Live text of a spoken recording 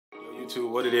DP2,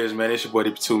 what it is, man? It's your boy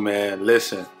DP2, man.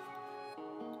 Listen,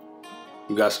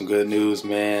 we got some good news,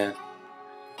 man.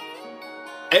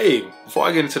 Hey, before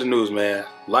I get into the news, man,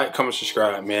 like, comment,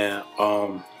 subscribe, man.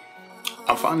 I'm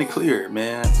finally cleared,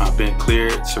 man. I've been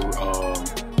cleared to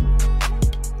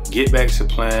get back to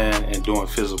playing and doing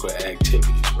physical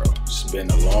activities, bro. It's been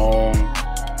a long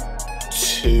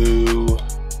 2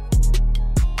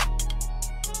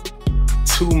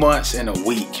 months and a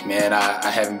week, man. I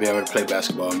haven't been able to play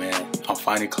basketball, man. I'm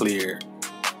finally cleared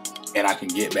and I can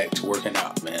get back to working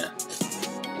out, man.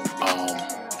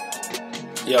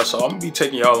 Yeah, so I'm gonna be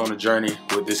taking y'all on a journey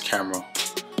with this camera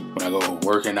when I go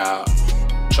working out,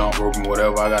 jump roping,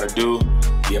 whatever I gotta do,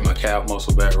 get my calf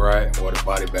muscle back right, or the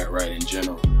body back right in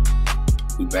general.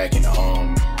 We back in the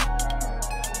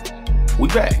we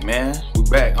back, man. We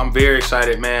back. I'm very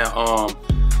excited, man.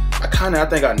 I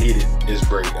think I needed this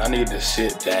break. I needed to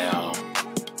sit down.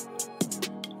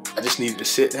 I just needed to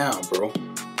sit down, bro.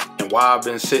 And while I've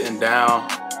been sitting down,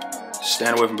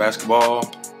 staying away from basketball,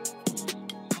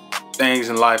 things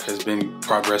in life has been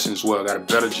progressing as well. I got a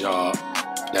better job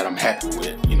that I'm happy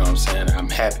with. You know what I'm saying? I'm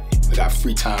happy. I got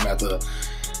free time after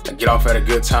I get off at a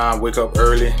good time, wake up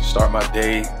early, start my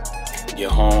day, get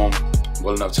home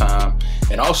well enough time.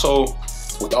 And also,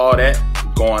 with all that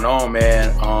going on,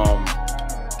 man,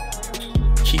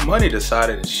 Key Money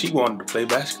decided that she wanted to play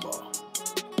basketball.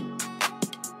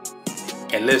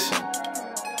 And listen,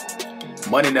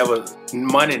 Money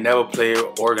never played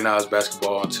organized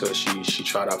basketball until she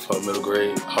tried out for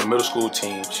her middle school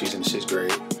team. She's in the 6th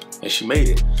grade, and she made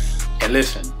it. And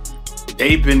listen,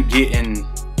 they've been getting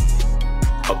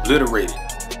obliterated,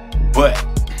 but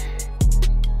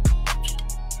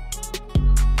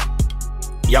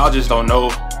y'all just don't know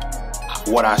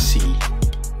what I see.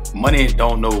 Money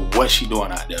don't know what she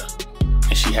doing out there,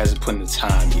 and she hasn't put in the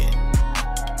time yet.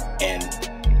 And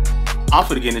I'm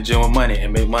finna get in the gym with Money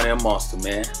and make Money a monster,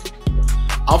 man.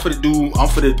 I'm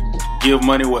finna give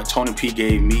Money what Tony P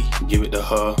gave me, give it to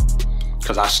her,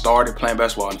 cause I started playing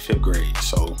basketball in the 5th grade.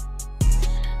 So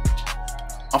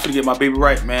I'm finna get my baby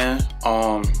right, man.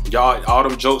 Y'all, all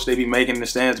them jokes they be making in the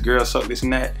stands, girls suck this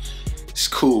and that, it's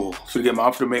cool. I'm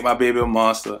finna make my baby a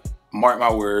monster. Mark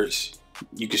my words.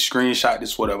 You can screenshot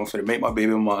this, whatever. I'm finna make my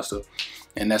baby a monster,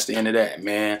 and that's the end of that,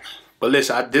 man. But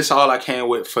listen, this is all I came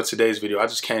with for today's video. I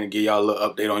just came to give y'all a little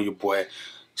update on your boy.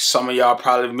 Some of y'all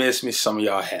probably missed me, some of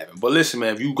y'all haven't. But listen,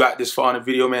 man, if you got this far in the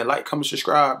video, man, like, comment,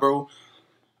 subscribe, bro.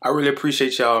 I really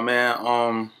appreciate y'all,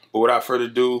 man. But without further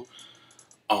ado,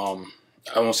 I want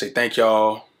to say thank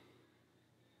y'all.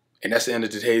 And that's the end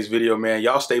of today's video, man.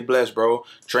 Y'all stay blessed, bro.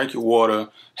 Drink your water,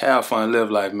 have fun,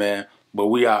 live life, man. But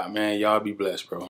we out, man. Y'all be blessed, bro.